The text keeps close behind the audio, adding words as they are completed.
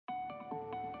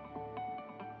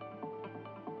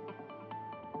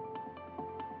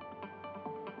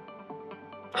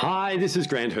Hi, this is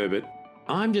Grant Herbert.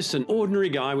 I'm just an ordinary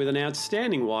guy with an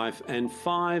outstanding wife and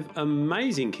 5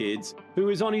 amazing kids who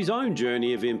is on his own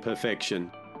journey of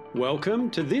imperfection. Welcome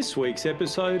to this week's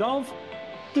episode of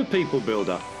The People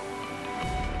Builder.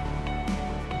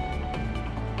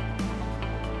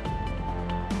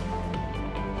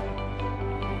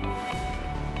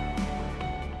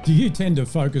 Do you tend to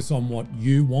focus on what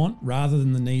you want rather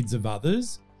than the needs of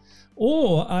others?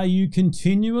 Or are you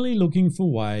continually looking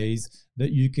for ways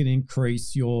that you can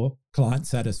increase your client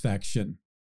satisfaction?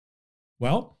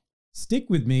 Well, stick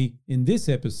with me in this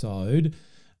episode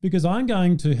because I'm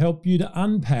going to help you to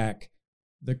unpack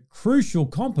the crucial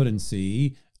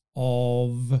competency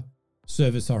of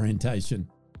service orientation.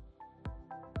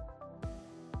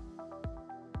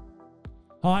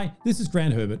 Hi, this is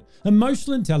Grant Herbert,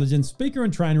 Emotional Intelligence Speaker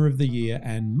and Trainer of the Year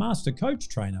and Master Coach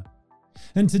Trainer.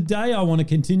 And today I want to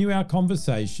continue our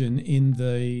conversation in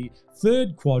the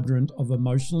third quadrant of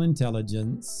emotional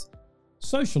intelligence,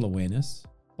 social awareness,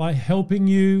 by helping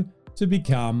you to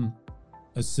become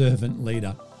a servant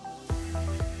leader.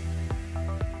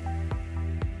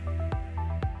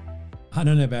 I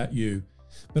don't know about you,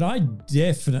 but I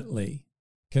definitely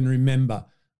can remember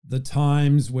the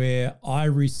times where I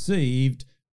received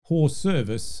poor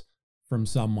service from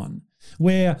someone,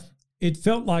 where it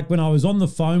felt like when I was on the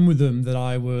phone with them that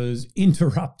I was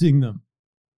interrupting them,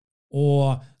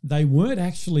 or they weren't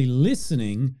actually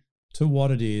listening to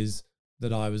what it is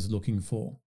that I was looking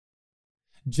for.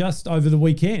 Just over the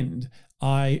weekend,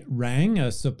 I rang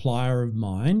a supplier of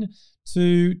mine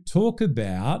to talk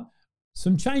about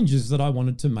some changes that I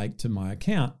wanted to make to my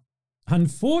account.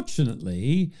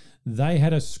 Unfortunately, they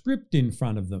had a script in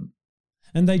front of them,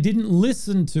 and they didn't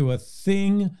listen to a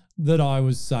thing that I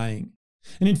was saying.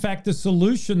 And in fact, the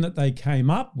solution that they came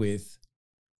up with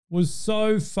was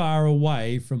so far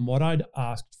away from what I'd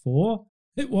asked for,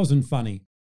 it wasn't funny.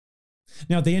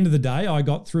 Now, at the end of the day, I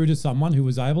got through to someone who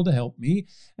was able to help me,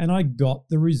 and I got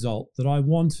the result that I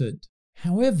wanted.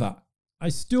 However, I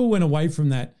still went away from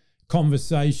that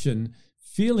conversation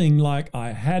feeling like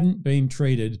I hadn't been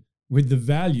treated with the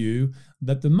value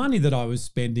that the money that I was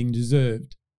spending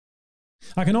deserved.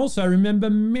 I can also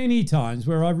remember many times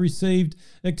where I've received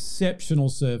exceptional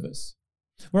service,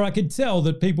 where I could tell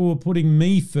that people were putting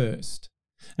me first,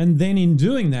 and then in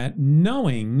doing that,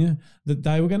 knowing that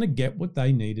they were going to get what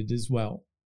they needed as well.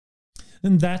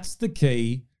 And that's the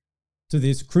key to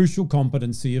this crucial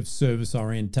competency of service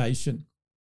orientation.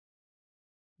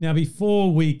 Now,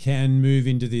 before we can move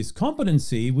into this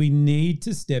competency, we need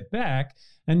to step back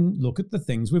and look at the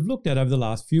things we've looked at over the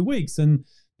last few weeks, and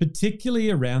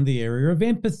particularly around the area of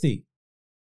empathy.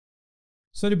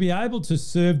 So to be able to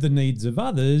serve the needs of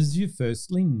others, you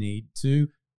firstly need to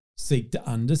seek to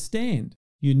understand.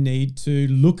 You need to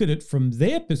look at it from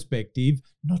their perspective,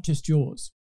 not just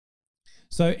yours.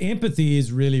 So empathy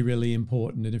is really, really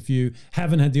important. And if you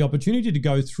haven't had the opportunity to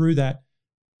go through that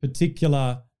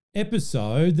particular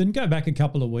episode, then go back a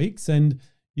couple of weeks and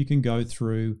you can go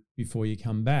through before you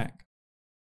come back.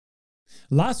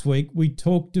 Last week, we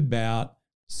talked about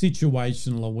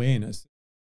situational awareness.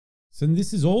 So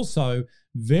this is also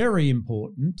very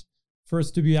important for us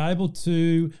to be able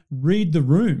to read the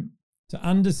room, to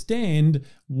understand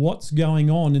what's going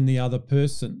on in the other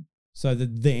person, so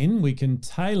that then we can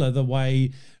tailor the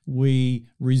way we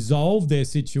resolve their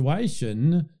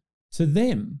situation to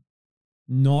them,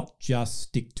 not just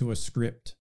stick to a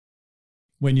script.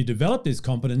 When you develop this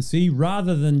competency,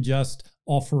 rather than just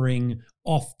offering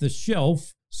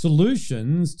off-the-shelf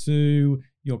solutions to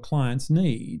your client's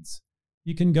needs,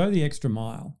 you can go the extra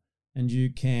mile and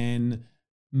you can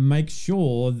make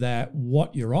sure that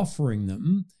what you're offering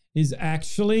them is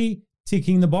actually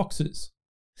ticking the boxes.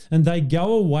 And they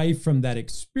go away from that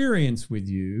experience with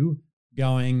you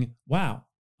going, wow,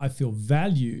 I feel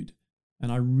valued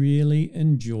and I really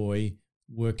enjoy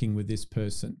working with this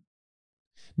person.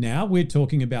 Now, we're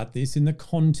talking about this in the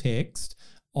context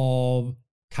of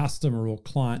customer or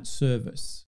client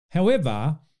service.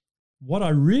 However, what I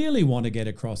really want to get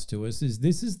across to us is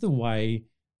this is the way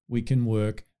we can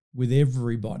work with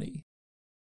everybody.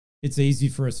 It's easy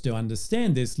for us to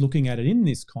understand this looking at it in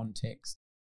this context.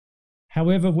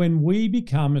 However, when we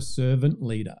become a servant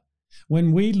leader,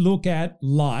 when we look at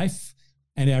life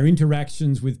and our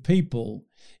interactions with people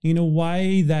in a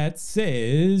way that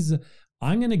says,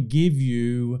 I'm going to give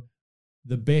you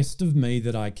the best of me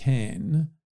that I can,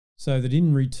 so that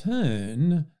in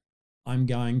return, I'm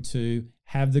going to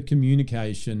have the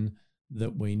communication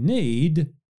that we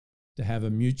need to have a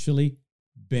mutually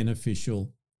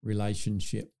beneficial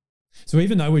relationship. So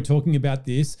even though we're talking about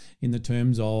this in the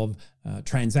terms of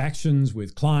transactions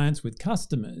with clients, with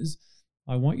customers,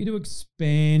 I want you to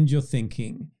expand your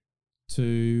thinking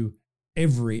to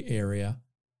every area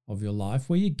of your life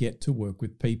where you get to work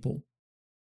with people.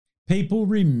 People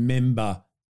remember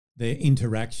their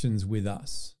interactions with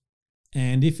us.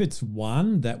 And if it's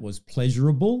one that was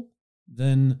pleasurable,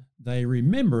 then they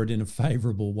remember it in a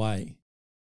favorable way.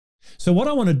 So what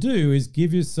I want to do is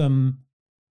give you some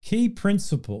key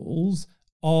principles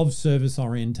of service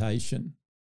orientation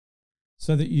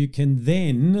so that you can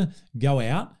then go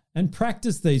out and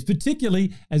practice these,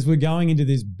 particularly as we're going into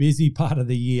this busy part of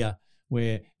the year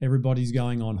where everybody's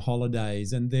going on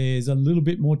holidays and there's a little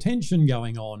bit more tension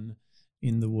going on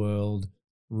in the world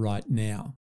right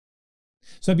now.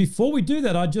 So before we do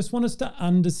that, I just want us to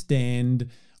understand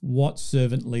what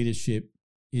servant leadership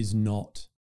is not.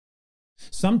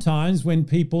 Sometimes when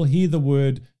people hear the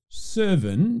word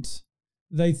servant,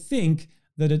 they think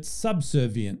that it's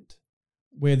subservient,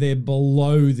 where they're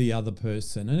below the other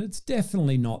person, and it's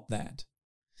definitely not that.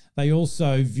 They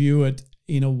also view it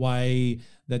in a way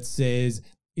that says,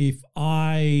 if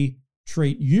I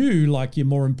treat you like you're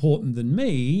more important than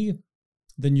me,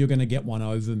 then you're going to get one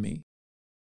over me.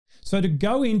 So to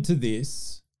go into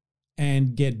this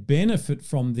and get benefit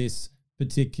from this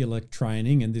particular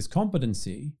training and this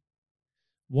competency,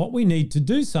 what we need to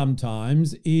do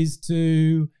sometimes is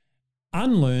to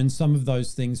unlearn some of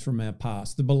those things from our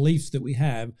past, the beliefs that we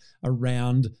have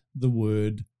around the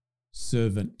word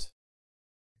servant.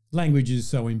 Language is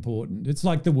so important. It's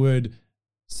like the word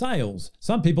sales.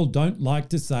 Some people don't like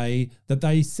to say that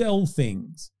they sell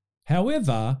things.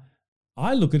 However,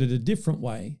 I look at it a different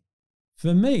way.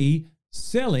 For me,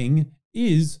 selling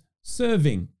is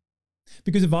serving.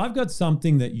 Because if I've got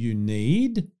something that you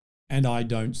need and I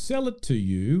don't sell it to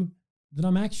you, then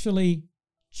I'm actually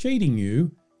cheating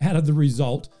you out of the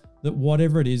result that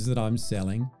whatever it is that I'm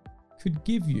selling could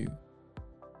give you.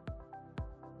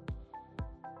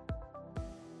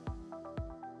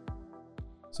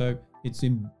 So it's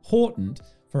important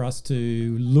for us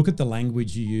to look at the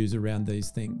language you use around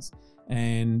these things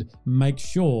and make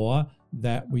sure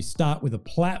that we start with a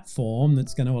platform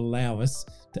that's going to allow us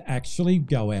to actually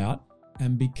go out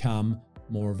and become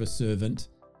more of a servant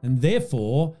and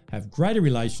therefore have greater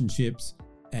relationships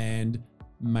and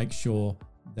make sure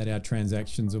that our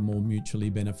transactions are more mutually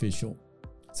beneficial.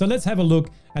 So let's have a look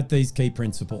at these key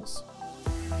principles.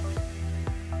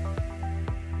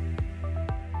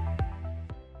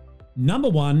 Number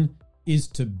one is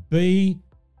to be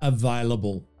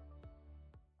available.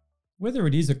 Whether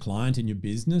it is a client in your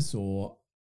business or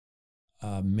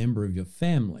a member of your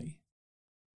family,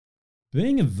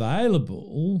 being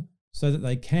available so that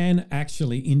they can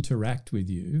actually interact with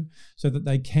you, so that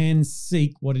they can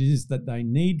seek what it is that they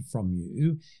need from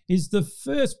you, is the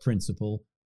first principle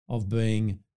of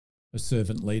being a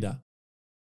servant leader.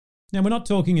 Now, we're not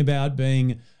talking about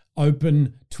being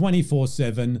open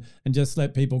 24/7 and just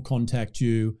let people contact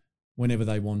you whenever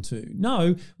they want to.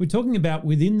 No, we're talking about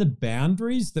within the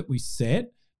boundaries that we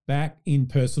set back in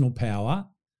personal power,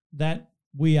 that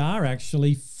we are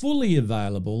actually fully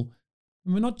available.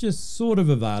 And we're not just sort of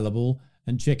available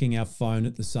and checking our phone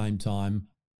at the same time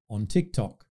on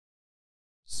TikTok.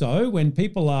 So when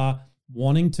people are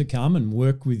wanting to come and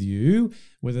work with you,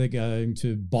 whether they're going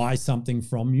to buy something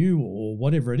from you or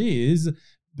whatever it is,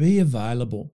 be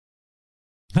available.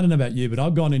 I don't know about you, but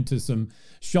I've gone into some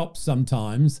shops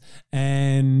sometimes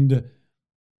and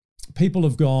people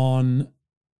have gone,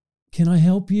 "Can I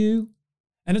help you?"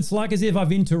 And it's like as if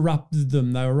I've interrupted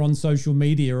them. They were on social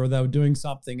media or they were doing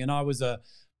something and I was a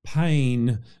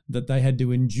pain that they had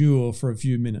to endure for a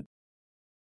few minutes.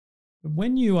 But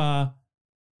when you are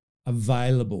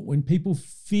available, when people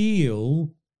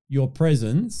feel your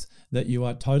presence, that you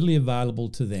are totally available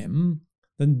to them,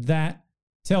 then that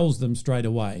tells them straight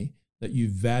away that you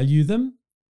value them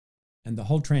and the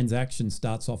whole transaction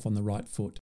starts off on the right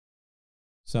foot.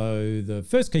 So the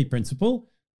first key principle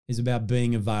is about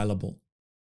being available.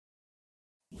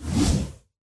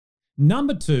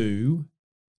 Number two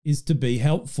is to be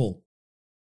helpful.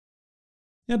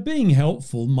 Now, being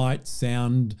helpful might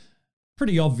sound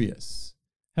pretty obvious.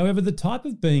 However, the type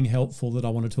of being helpful that I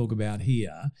want to talk about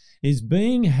here is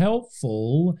being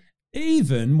helpful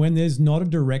even when there's not a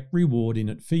direct reward in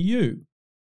it for you.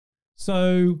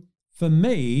 So for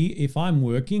me, if I'm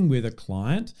working with a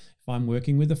client, if I'm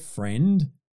working with a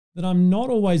friend, that I'm not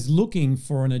always looking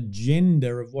for an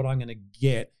agenda of what I'm going to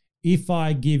get. If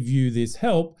I give you this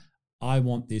help, I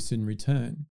want this in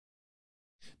return.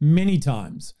 Many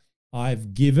times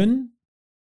I've given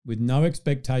with no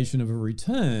expectation of a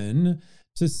return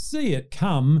to see it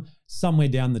come somewhere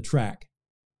down the track.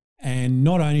 And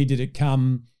not only did it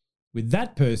come with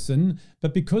that person,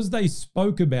 but because they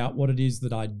spoke about what it is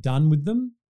that I'd done with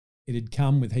them, it had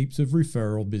come with heaps of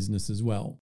referral business as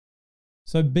well.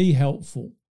 So be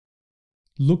helpful.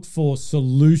 Look for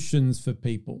solutions for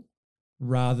people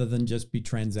rather than just be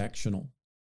transactional.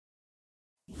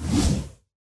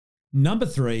 Number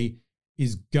 3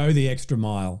 is go the extra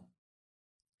mile.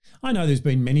 I know there's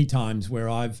been many times where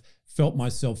I've felt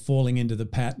myself falling into the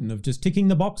pattern of just ticking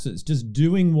the boxes, just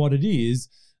doing what it is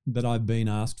that I've been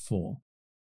asked for.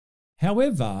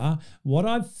 However, what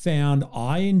I've found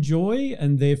I enjoy,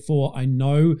 and therefore I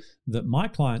know that my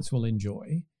clients will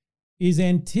enjoy, is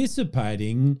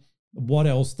anticipating what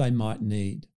else they might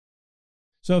need.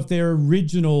 So if their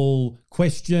original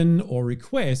question or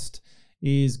request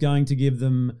is going to give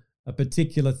them a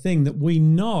particular thing that we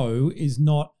know is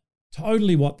not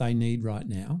totally what they need right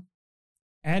now,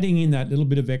 adding in that little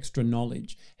bit of extra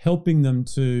knowledge, helping them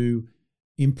to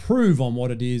improve on what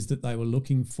it is that they were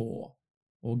looking for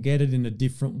or get it in a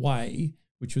different way,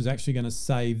 which was actually going to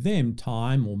save them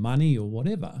time or money or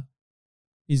whatever,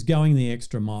 is going the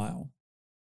extra mile.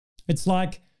 It's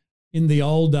like in the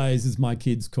old days, as my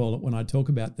kids call it when I talk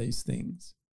about these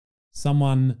things,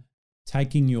 someone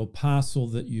taking your parcel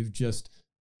that you've just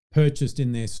purchased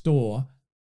in their store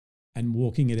and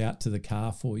walking it out to the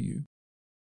car for you.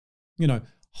 You know,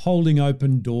 holding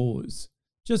open doors,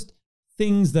 just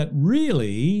things that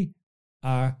really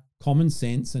are common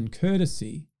sense and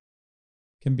courtesy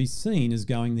can be seen as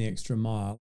going the extra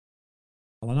mile.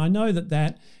 And I know that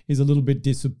that is a little bit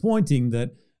disappointing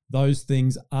that those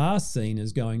things are seen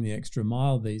as going the extra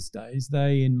mile these days.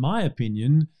 They, in my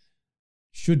opinion,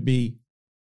 should be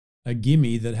a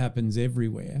gimme that happens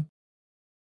everywhere.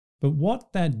 But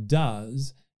what that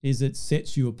does is it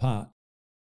sets you apart.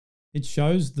 It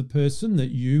shows the person that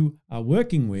you are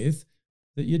working with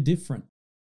that you're different,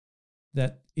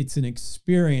 that it's an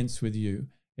experience with you.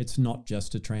 It's not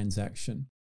just a transaction.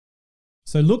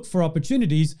 So look for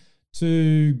opportunities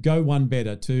to go one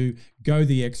better, to go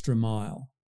the extra mile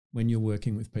when you're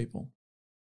working with people.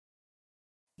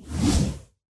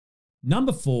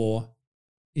 Number 4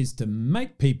 is to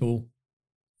make people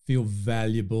feel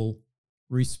valuable,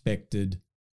 respected,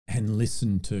 and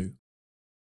listened to.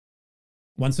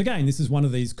 Once again, this is one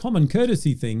of these common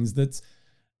courtesy things that's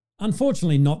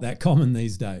unfortunately not that common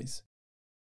these days.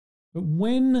 But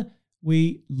when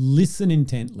we listen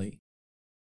intently,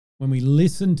 when we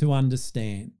listen to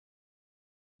understand,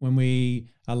 when we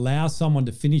allow someone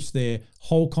to finish their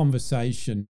whole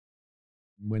conversation,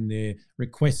 when they're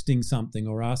requesting something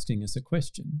or asking us a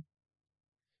question,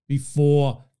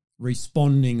 before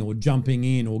responding or jumping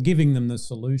in or giving them the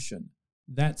solution,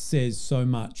 that says so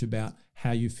much about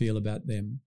how you feel about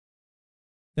them.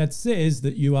 That says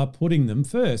that you are putting them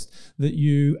first, that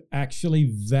you actually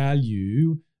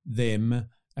value them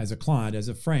as a client, as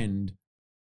a friend,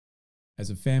 as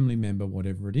a family member,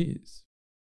 whatever it is.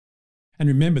 And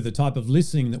remember, the type of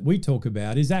listening that we talk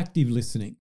about is active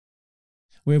listening,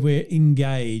 where we're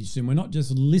engaged and we're not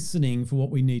just listening for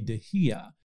what we need to hear.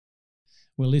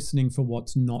 We're listening for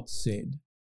what's not said.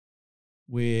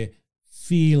 We're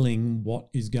feeling what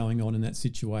is going on in that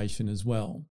situation as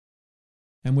well.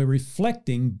 And we're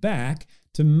reflecting back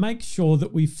to make sure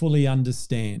that we fully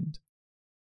understand.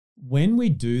 When we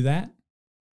do that,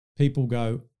 people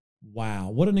go, wow,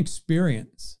 what an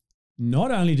experience.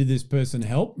 Not only did this person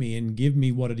help me and give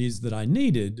me what it is that I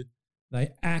needed, they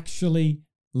actually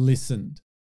listened.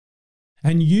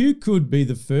 And you could be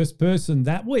the first person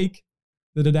that week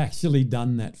that had actually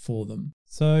done that for them.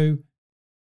 So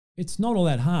it's not all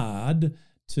that hard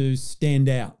to stand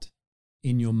out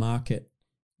in your market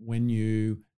when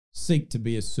you seek to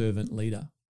be a servant leader.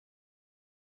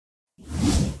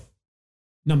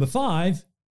 Number 5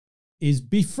 is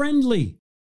be friendly.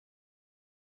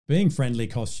 Being friendly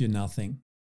costs you nothing.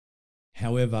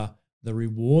 However, the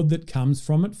reward that comes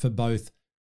from it for both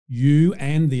you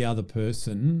and the other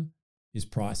person is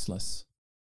priceless.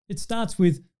 It starts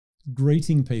with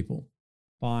greeting people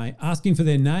by asking for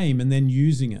their name and then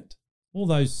using it. All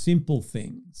those simple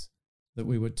things that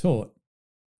we were taught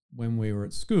when we were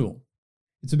at school.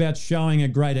 It's about showing a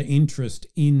greater interest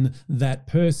in that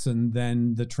person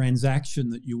than the transaction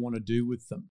that you want to do with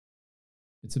them.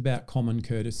 It's about common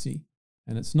courtesy,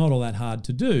 and it's not all that hard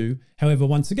to do. However,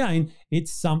 once again,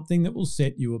 it's something that will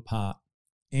set you apart.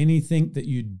 Anything that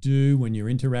you do when you're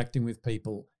interacting with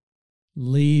people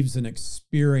leaves an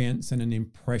experience and an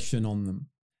impression on them.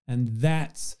 And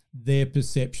that's their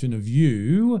perception of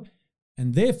you,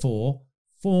 and therefore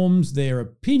forms their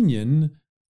opinion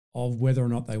of whether or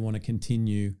not they want to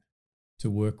continue to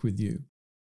work with you.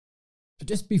 So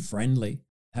just be friendly,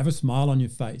 have a smile on your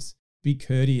face, be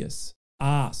courteous,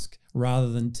 ask, rather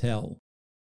than tell.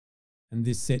 And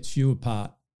this sets you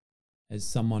apart as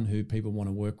someone who people want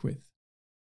to work with.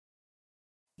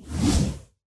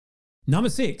 Number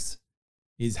 6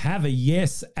 is have a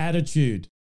yes attitude.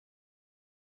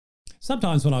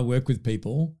 Sometimes when I work with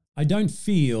people, I don't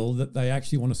feel that they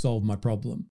actually want to solve my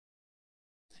problem.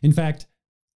 In fact,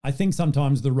 I think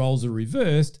sometimes the roles are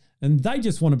reversed and they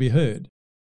just want to be heard.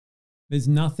 There's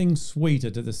nothing sweeter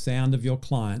to the sound of your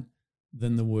client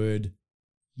than the word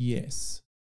yes.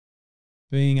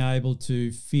 Being able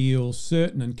to feel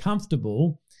certain and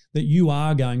comfortable that you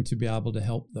are going to be able to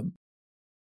help them.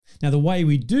 Now, the way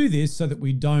we do this so that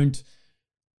we don't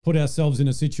put ourselves in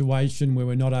a situation where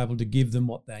we're not able to give them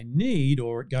what they need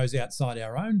or it goes outside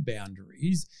our own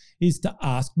boundaries is to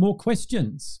ask more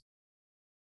questions,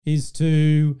 is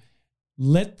to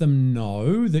let them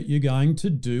know that you're going to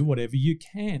do whatever you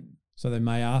can. So they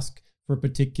may ask for a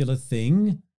particular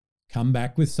thing, come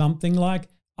back with something like,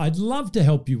 I'd love to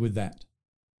help you with that.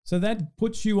 So that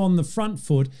puts you on the front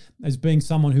foot as being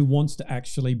someone who wants to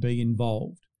actually be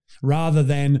involved, rather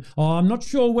than, oh, I'm not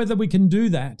sure whether we can do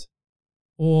that,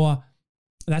 or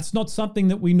that's not something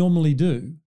that we normally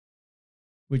do,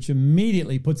 which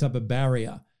immediately puts up a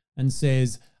barrier and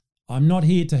says, I'm not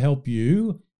here to help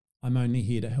you, I'm only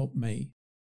here to help me.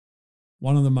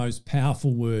 One of the most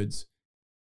powerful words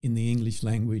in the English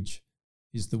language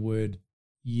is the word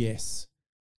yes,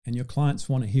 and your clients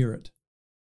want to hear it.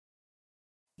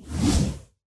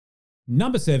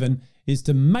 Number 7 is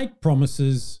to make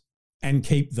promises and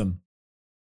keep them.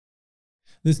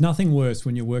 There's nothing worse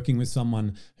when you're working with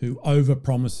someone who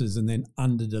overpromises and then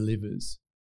underdelivers,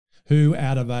 who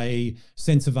out of a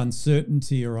sense of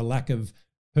uncertainty or a lack of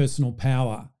personal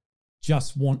power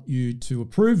just want you to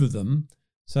approve of them,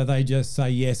 so they just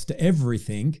say yes to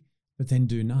everything but then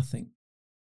do nothing.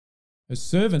 A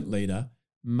servant leader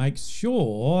makes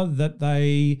sure that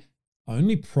they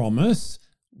only promise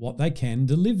what they can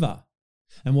deliver.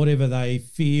 And whatever they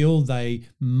feel they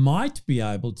might be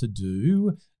able to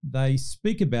do, they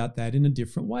speak about that in a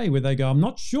different way, where they go, I'm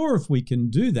not sure if we can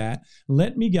do that.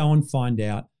 Let me go and find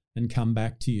out and come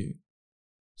back to you.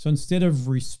 So instead of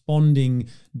responding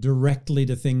directly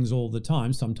to things all the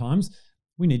time, sometimes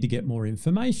we need to get more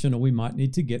information, or we might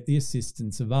need to get the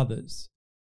assistance of others.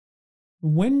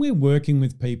 When we're working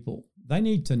with people, they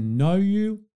need to know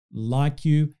you, like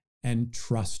you, and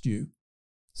trust you,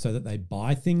 so that they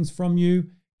buy things from you,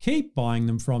 keep buying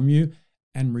them from you,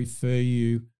 and refer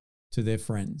you to their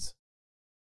friends.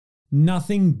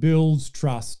 Nothing builds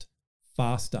trust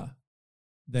faster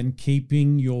than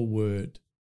keeping your word.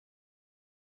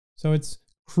 So it's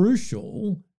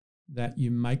crucial that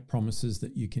you make promises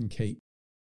that you can keep.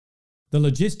 The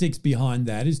logistics behind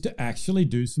that is to actually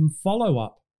do some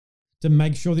follow-up, to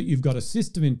make sure that you've got a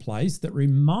system in place that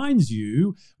reminds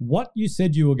you what you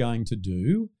said you were going to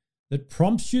do, that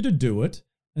prompts you to do it,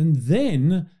 and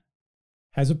then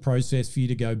has a process for you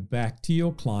to go back to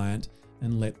your client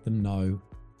and let them know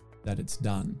that it's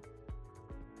done.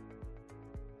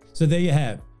 So there you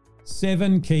have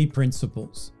 7 key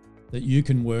principles that you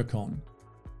can work on.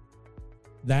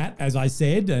 That, as I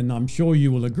said, and I'm sure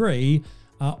you will agree,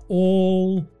 are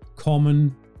all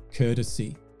common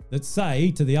courtesy that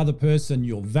say to the other person,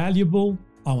 you're valuable,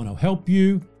 I want to help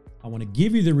you, I want to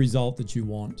give you the result that you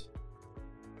want,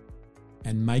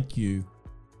 and make you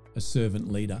a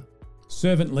servant leader.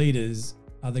 Servant leaders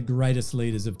are the greatest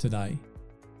leaders of today.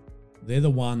 They're the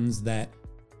ones that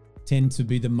tend to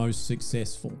be the most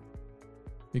successful,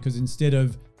 because instead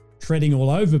of treading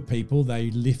all over people, they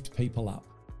lift people up.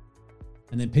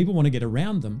 And then people want to get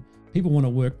around them. People want to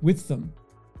work with them.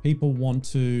 People want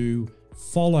to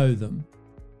follow them.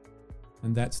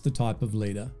 And that's the type of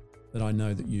leader that I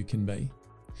know that you can be.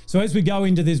 So as we go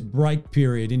into this break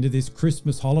period, into this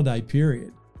Christmas holiday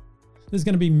period, there's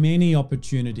going to be many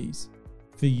opportunities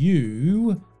for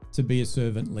you to be a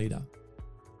servant leader.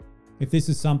 If this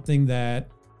is something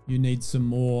that you need some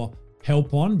more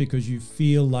help on because you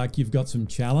feel like you've got some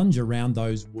challenge around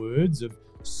those words of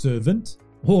servant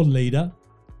or leader,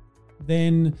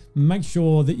 then make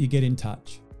sure that you get in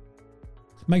touch.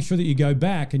 Make sure that you go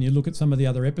back and you look at some of the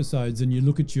other episodes and you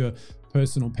look at your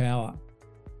personal power.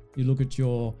 You look at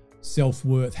your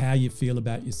self-worth, how you feel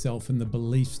about yourself, and the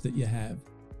beliefs that you have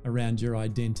around your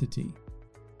identity,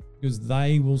 because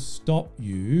they will stop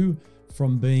you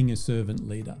from being a servant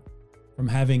leader, from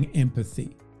having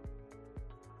empathy.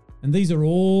 And these are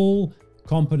all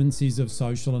competencies of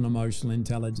social and emotional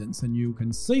intelligence. And you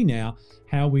can see now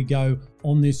how we go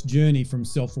on this journey from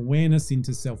self-awareness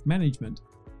into self-management.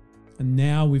 And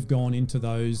now we've gone into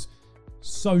those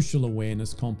social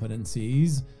awareness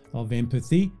competencies of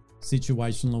empathy,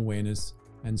 situational awareness,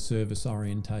 and service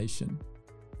orientation.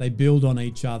 They build on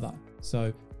each other.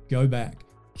 So go back,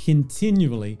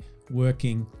 continually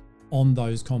working on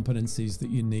those competencies that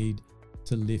you need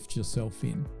to lift yourself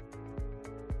in.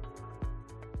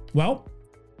 Well,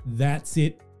 that's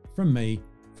it from me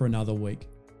for another week.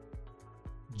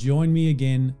 Join me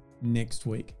again next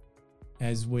week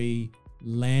as we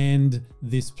land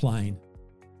this plane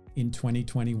in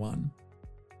 2021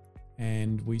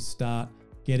 and we start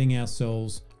getting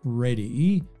ourselves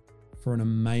ready for an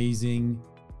amazing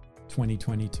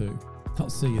 2022. I'll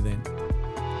see you then.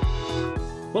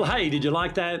 Well, hey, did you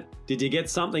like that? Did you get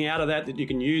something out of that you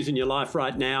can use in your life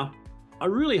right now? I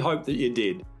really hope that you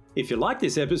did. If you like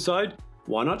this episode,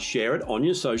 why not share it on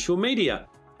your social media?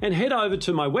 And head over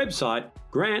to my website,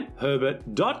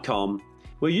 grantherbert.com,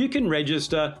 where you can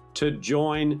register to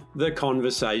join the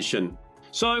conversation.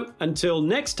 So until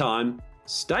next time,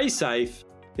 stay safe,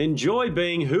 enjoy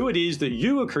being who it is that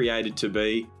you were created to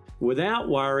be without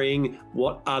worrying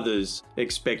what others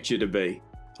expect you to be.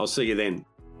 I'll see you then.